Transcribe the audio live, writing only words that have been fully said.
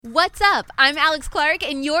What's up? I'm Alex Clark,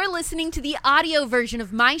 and you're listening to the audio version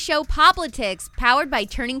of my show, Poplitics, powered by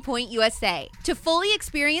Turning Point USA. To fully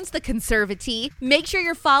experience the conservative, make sure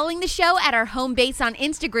you're following the show at our home base on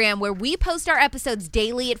Instagram, where we post our episodes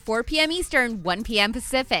daily at 4 p.m. Eastern, 1 p.m.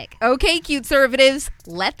 Pacific. Okay, cute conservatives,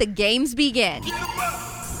 let the games begin.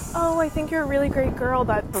 Oh, I think you're a really great girl,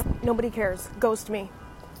 but nobody cares. Ghost me.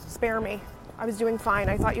 Spare me. I was doing fine.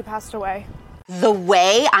 I thought you passed away. The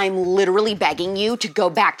way I'm literally begging you to go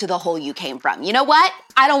back to the hole you came from. You know what?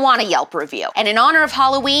 I don't want a Yelp review. And in honor of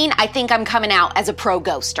Halloween, I think I'm coming out as a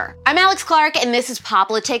pro-ghoster. I'm Alex Clark, and this is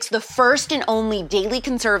Poplitics, the first and only daily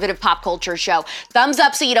conservative pop culture show. Thumbs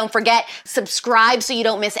up so you don't forget, subscribe so you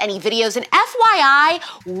don't miss any videos, and FYI,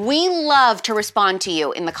 we love to respond to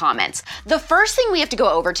you in the comments. The first thing we have to go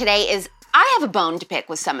over today is I have a bone to pick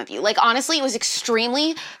with some of you. Like, honestly, it was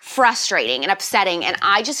extremely frustrating and upsetting, and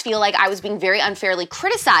I just feel like I was being very unfairly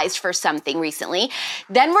criticized for something recently.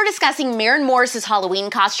 Then we're discussing Maren Morris's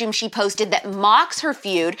Halloween costume she posted that mocks her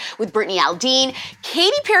feud with Brittany Aldean.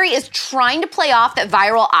 Katy Perry is trying to play off that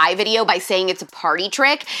viral eye video by saying it's a party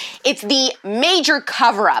trick. It's the major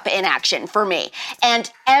cover-up in action for me. And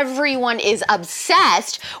everyone is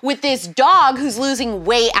obsessed with this dog who's losing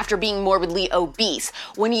weight after being morbidly obese.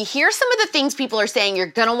 When you hear some of the things people are saying, you're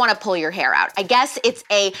gonna wanna pull your hair out. I guess it's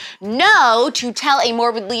a no to tell a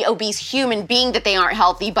morbidly obese human being that they aren't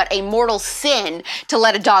healthy, but a mortal sin to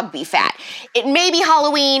let a dog be fat. It may be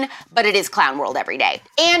Halloween, but it is Clown World every day.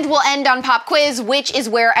 And we'll end on Pop Quiz, which is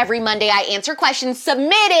where every Monday I answer questions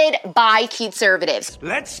submitted by conservatives.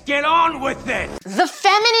 Let's get on with it! The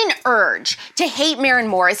feminine urge to hate Maren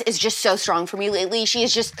Morris is just so strong for me lately. She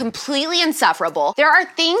is just completely insufferable. There are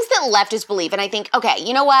things that leftists believe, and I think, okay,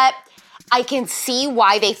 you know what? I can see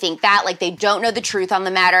why they think that, like they don't know the truth on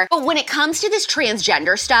the matter. But when it comes to this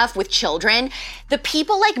transgender stuff with children, the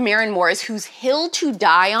people like Maren Morris, whose hill to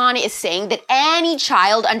die on is saying that any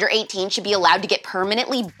child under 18 should be allowed to get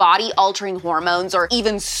permanently body-altering hormones or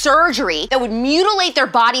even surgery that would mutilate their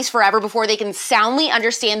bodies forever before they can soundly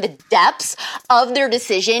understand the depths of their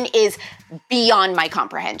decision is beyond my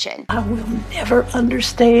comprehension. I will never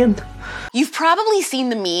understand. You've probably seen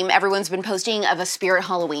the meme everyone's been posting of a spirit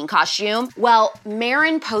Halloween costume. Well,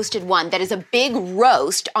 Maren posted one that is a big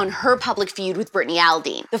roast on her public feud with Brittany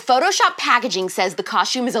Aldean. The Photoshop packaging says the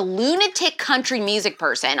costume is a lunatic country music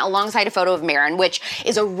person alongside a photo of Maren, which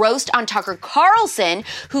is a roast on Tucker Carlson,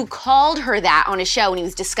 who called her that on a show when he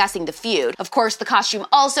was discussing the feud. Of course, the costume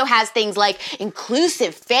also has things like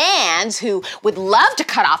inclusive fans who would love to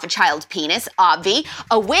cut off a child's penis, obvi,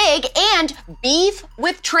 a wig, and beef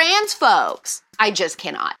with trans folks. I just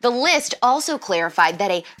cannot. The list also clarified that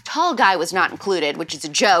a tall guy was not included, which is a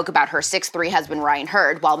joke about her 6'3" husband Ryan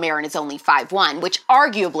Hurd, while Maren is only 5'1", which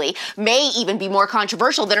arguably may even be more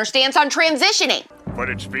controversial than her stance on transitioning. But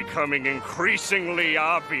it's becoming increasingly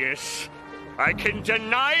obvious. I can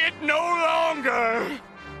deny it no longer.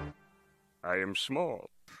 I am small.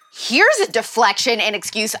 Here's a deflection and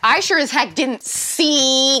excuse I sure as heck didn't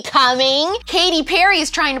see coming. Katy Perry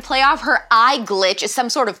is trying to play off her eye glitch as some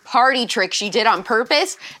sort of party trick she did on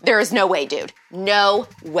purpose. There is no way, dude. No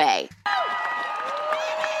way.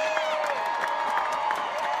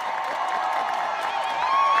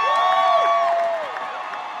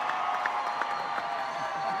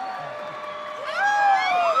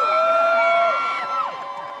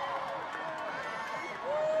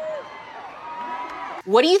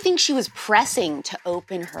 What do you think she was pressing to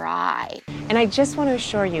open her eye? And I just want to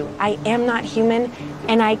assure you, I am not human,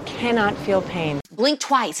 and I cannot feel pain. Blink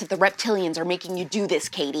twice if the reptilians are making you do this,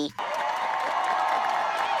 Katie.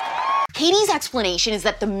 Katie's explanation is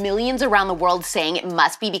that the millions around the world saying it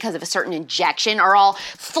must be because of a certain injection are all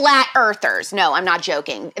flat earthers. No, I'm not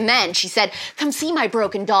joking. And then she said, come see my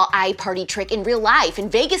broken doll eye party trick in real life in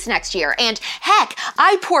Vegas next year. And heck,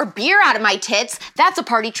 I pour beer out of my tits. That's a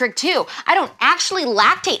party trick too. I don't actually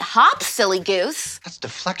lactate hops, silly goose. That's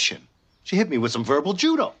deflection. She hit me with some verbal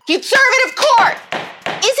judo. Conservative court!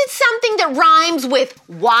 Is it something that rhymes with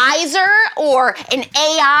wiser or an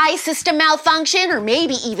AI system malfunction or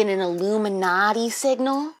maybe even an Illuminati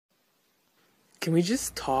signal? Can we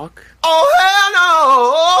just talk? Oh,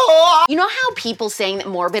 hell no! You know how people saying that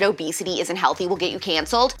morbid obesity isn't healthy will get you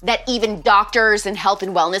canceled? That even doctors and health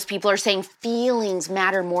and wellness people are saying feelings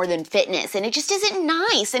matter more than fitness, and it just isn't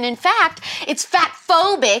nice. And in fact, it's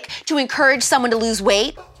fat-phobic to encourage someone to lose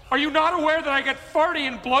weight. Are you not aware that I get farty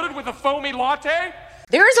and bloated with a foamy latte?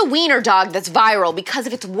 There is a wiener dog that's viral because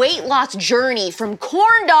of its weight loss journey from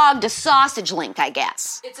corn dog to sausage link, I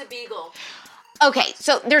guess. It's a beagle. Okay,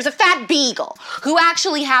 so there's a fat beagle who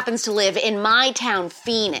actually happens to live in my town,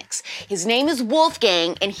 Phoenix. His name is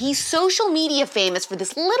Wolfgang, and he's social media famous for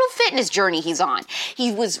this little fitness journey he's on.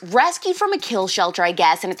 He was rescued from a kill shelter, I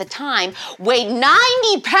guess, and at the time weighed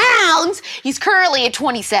 90 pounds. He's currently at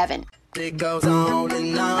 27. It goes on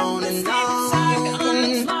and on and on.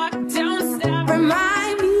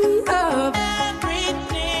 Remind me of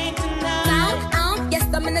everything tonight.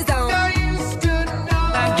 Yes, I'm in the zone.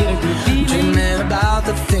 I get a good feeling. Dreaming about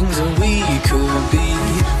the things that we could be.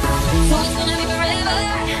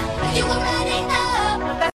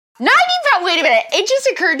 90 pounds, wait a minute. It just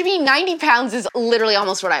occurred to me 90 pounds is literally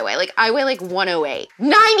almost what I weigh. Like, I weigh like 108.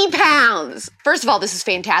 90 pounds! First of all, this is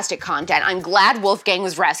fantastic content. I'm glad Wolfgang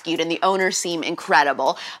was rescued and the owners seem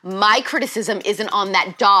incredible. My criticism isn't on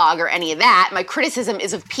that dog or any of that. My criticism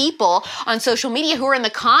is of people on social media who are in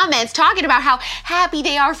the comments talking about how happy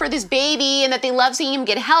they are for this baby and that they love seeing him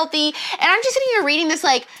get healthy. And I'm just sitting here reading this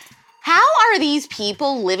like, how are these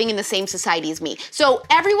people living in the same society as me? So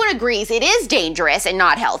everyone agrees it is dangerous and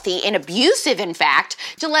not healthy and abusive, in fact,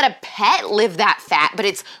 to let a pet live that fat, but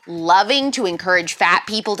it's loving to encourage fat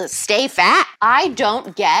people to stay fat. I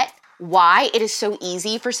don't get why it is so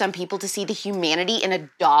easy for some people to see the humanity in a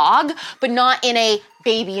dog, but not in a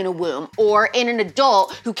baby in a womb or in an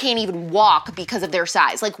adult who can't even walk because of their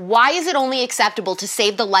size. Like, why is it only acceptable to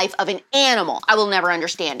save the life of an animal? I will never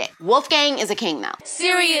understand it. Wolfgang is a king, though.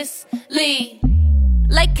 Seriously,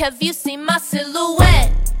 like, have you seen my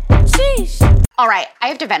silhouette? Sheesh. All right, I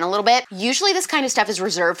have to vent a little bit. Usually this kind of stuff is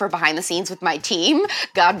reserved for behind the scenes with my team.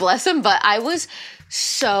 God bless them, but I was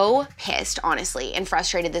so pissed, honestly, and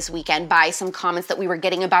frustrated this weekend by some comments that we were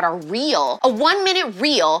getting about our reel, a 1-minute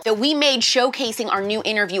reel that we made showcasing our new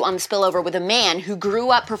interview on The Spillover with a man who grew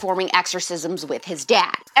up performing exorcisms with his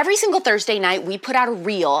dad. Every single Thursday night, we put out a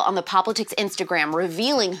reel on the Poplitics Instagram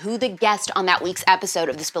revealing who the guest on that week's episode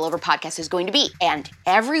of The Spillover podcast is going to be. And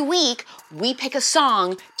every week, we pick a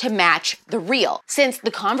song to match the reel. Since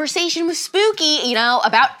the conversation was spooky,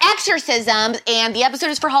 about exorcisms, and the episode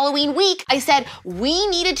is for Halloween week, I said we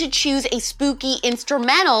needed to choose a spooky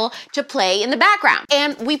instrumental to play in the background.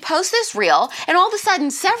 And we post this reel, and all of a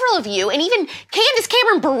sudden, several of you, and even Candace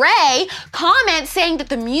Cameron Bure, comment saying that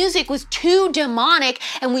the music was too demonic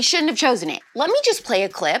and we shouldn't have chosen it. Let me just play a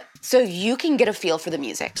clip so you can get a feel for the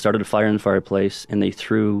music. Started a fire in the fireplace, and they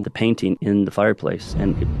threw the painting in the fireplace,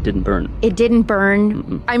 and it didn't burn. It didn't burn?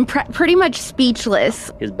 Mm-mm. I'm pretty much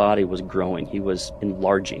speechless. His body was growing. He was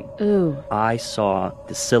enlarging. Ooh. I saw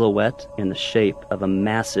the silhouette and the shape of a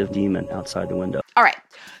massive demon outside the window. All right,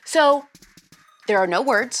 so there are no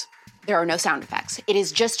words. There are no sound effects. It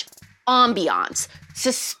is just ambiance.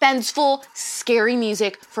 Suspenseful, scary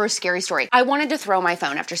music for a scary story. I wanted to throw my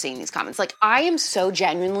phone after seeing these comments. Like, I am so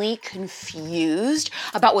genuinely confused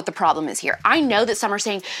about what the problem is here. I know that some are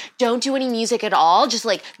saying, don't do any music at all. Just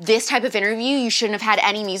like this type of interview, you shouldn't have had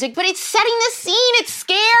any music, but it's setting the scene. It's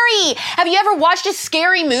scary. Have you ever watched a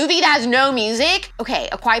scary movie that has no music? Okay,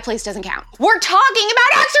 A Quiet Place doesn't count. We're talking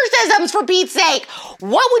about exorcisms, for Pete's sake.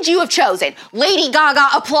 What would you have chosen? Lady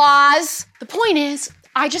Gaga applause? The point is,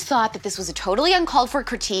 I just thought that this was a totally uncalled for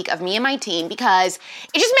critique of me and my team because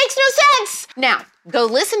it just makes no sense. Now, go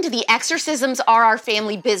listen to the Exorcisms Are Our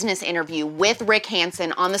Family Business interview with Rick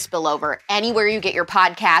Hansen on The Spillover anywhere you get your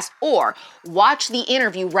podcast, or watch the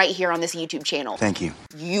interview right here on this YouTube channel. Thank you.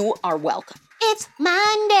 You are welcome. It's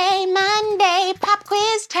Monday, pop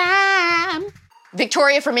quiz time.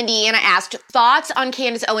 Victoria from Indiana asked, thoughts on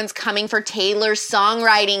Candace Owens coming for Taylor's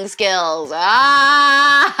songwriting skills?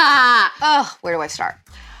 Where do I start?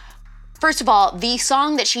 First of all, the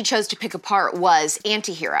song that she chose to pick apart was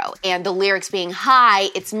Antihero, and the lyrics being, hi,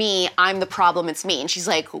 it's me, I'm the problem, it's me. And she's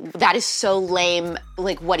like, that is so lame,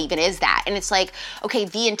 like, what even is that? And it's like, okay,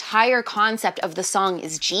 the entire concept of the song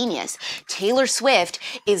is genius. Taylor Swift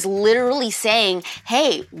is literally saying,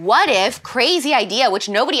 hey, what if, crazy idea, which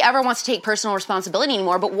nobody ever wants to take personal responsibility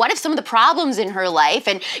anymore, but what if some of the problems in her life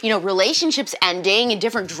and, relationships ending and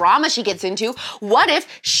different drama she gets into, what if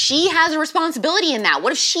she has a responsibility in that?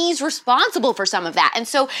 What if she's responsible for some of that? And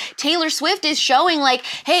so Taylor Swift is showing like,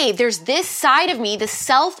 hey, there's this side of me, the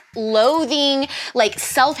self-loathing, like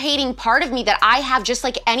self-hating part of me that I have just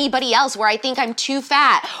like anybody else, where I think I'm too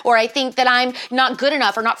fat, or I think that I'm not good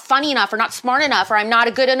enough, or not funny enough, or not smart enough, or I'm not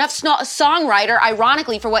a good enough songwriter,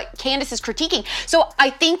 ironically, for what Candace is critiquing. So I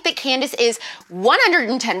think that Candace is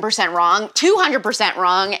 110% wrong, 200%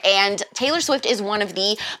 wrong, and Taylor Swift is one of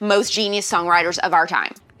the most genius songwriters of our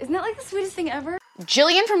time. Isn't that like the sweetest thing ever?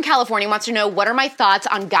 Jillian from California wants to know, what are my thoughts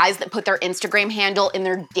on guys that put their Instagram handle in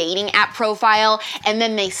their dating app profile and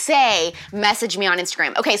then they say, message me on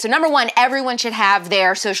Instagram? Okay, so number one, everyone should have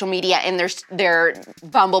their social media in their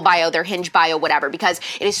Bumble bio, their Hinge bio, whatever, because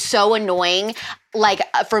it is so annoying, like,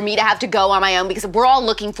 for me to have to go on my own, because we're all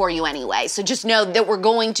looking for you anyway. So just know that we're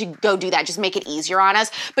going to go do that. Just make it easier on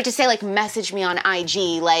us. But to say, like, message me on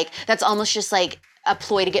IG, like, that's almost just like a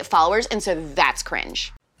ploy to get followers, and so that's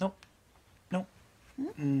cringe.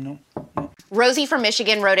 No. Rosie from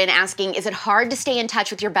Michigan wrote in asking, is it hard to stay in touch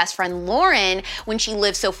with your best friend Lauren when she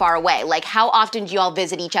lives so far away? Like, how often do you all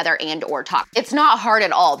visit each other and or talk? It's not hard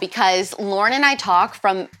at all, because Lauren and I talk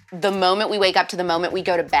from the moment we wake up to the moment we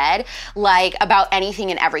go to bed, like, about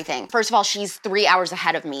anything and everything. First of all, she's 3 hours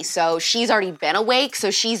ahead of me, so she's already been awake,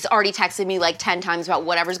 so she's already texted me like 10 times about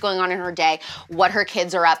whatever's going on in her day, what her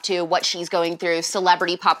kids are up to, what she's going through,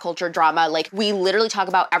 celebrity, pop culture, drama. Like, we literally talk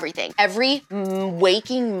about everything. Every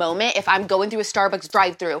waking moment, if I'm going through a Starbucks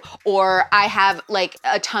drive-thru or I have like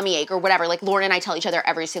a tummy ache or whatever, like, Lauren and I tell each other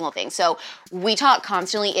every single thing. So we talk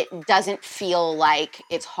constantly. It doesn't feel like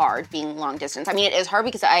it's hard being long distance. I mean, it is hard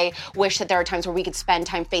because I wish that there are times where we could spend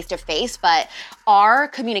time face to face, but our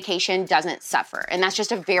communication doesn't suffer. And that's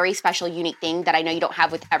just a very special, unique thing that I know you don't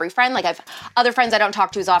have with every friend. Like, I have other friends I don't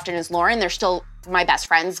talk to as often as Lauren. They're still my best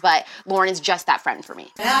friends, but Lauren is just that friend for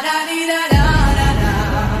me.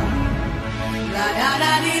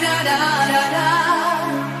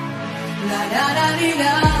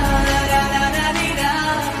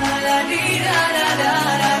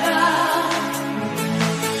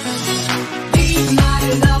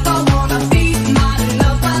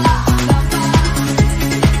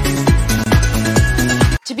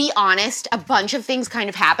 To be honest, a bunch of things kind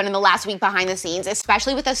of happened in the last week behind the scenes,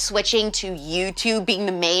 especially with us switching to YouTube being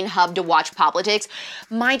the main hub to watch Poplitics.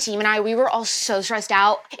 My team and I, we were all so stressed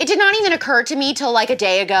out. It did not even occur to me till like a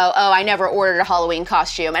day ago, oh, I never ordered a Halloween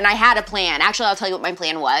costume, and I had a plan. Actually, I'll tell you what my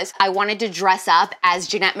plan was. I wanted to dress up as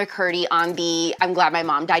Jeanette McCurdy on the I'm Glad My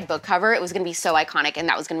Mom Died book cover. It was gonna be so iconic, and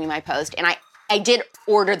that was gonna be my post. And I did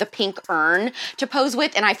order the pink urn to pose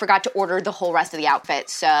with, and I forgot to order the whole rest of the outfit.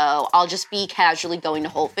 So I'll just be casually going to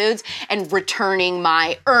Whole Foods and returning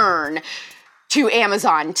my urn to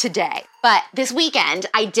Amazon today. But this weekend,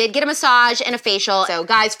 I did get a massage and a facial. So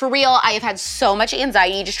guys, for real, I have had so much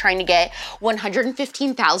anxiety just trying to get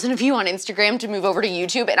 115,000 of you on Instagram to move over to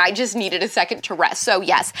YouTube, and I just needed a second to rest. So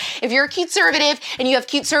yes, if you're a cute-servative and you have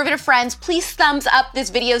cute-servative friends, please thumbs up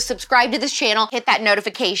this video, subscribe to this channel, hit that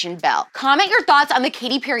notification bell. Comment your thoughts on the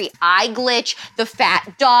Katy Perry eye glitch, the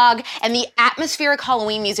fat dog, and the atmospheric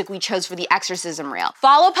Halloween music we chose for the exorcism reel.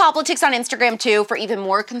 Follow Poplitics on Instagram too for even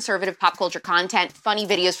more conservative pop culture content, funny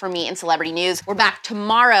videos from me, and celebrity news. We're back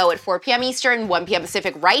tomorrow at 4 p.m. Eastern, 1 p.m.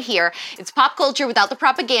 Pacific right here. It's pop culture without the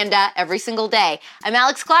propaganda every single day. I'm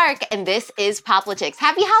Alex Clark, and this is Poplitics.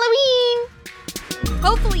 Happy Halloween!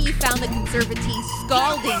 Hopefully you found the conservative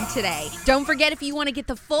scalding today. Don't forget, if you want to get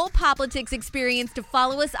the full Poplitics experience, to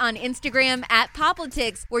follow us on Instagram at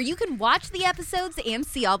Poplitics, where you can watch the episodes and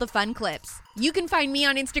see all the fun clips. You can find me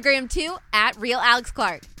on Instagram too at Real Alex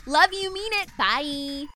Clark. Love you, mean it. Bye.